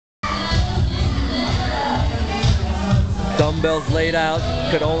Dumbbells laid out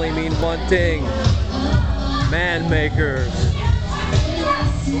could only mean one thing. Man makers.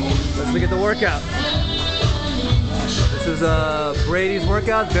 Let's look at the workout. This is Brady's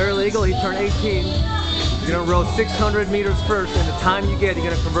workout, very legal. He turned 18. You're gonna row 600 meters first, and the time you get, you're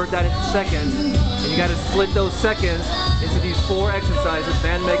gonna convert that into seconds. And you gotta split those seconds into these 4 exercises: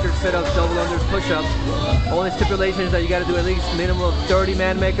 man makers, sit-ups, double unders, push-ups. Only stipulation is that you gotta do at least minimum of 30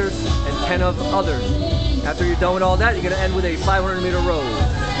 man makers and 10 of others. After you're done with all that, you're gonna end with a 500-meter row.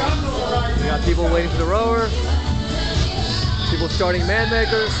 We got people waiting for the rower, people starting man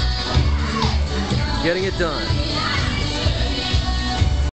makers, getting it done.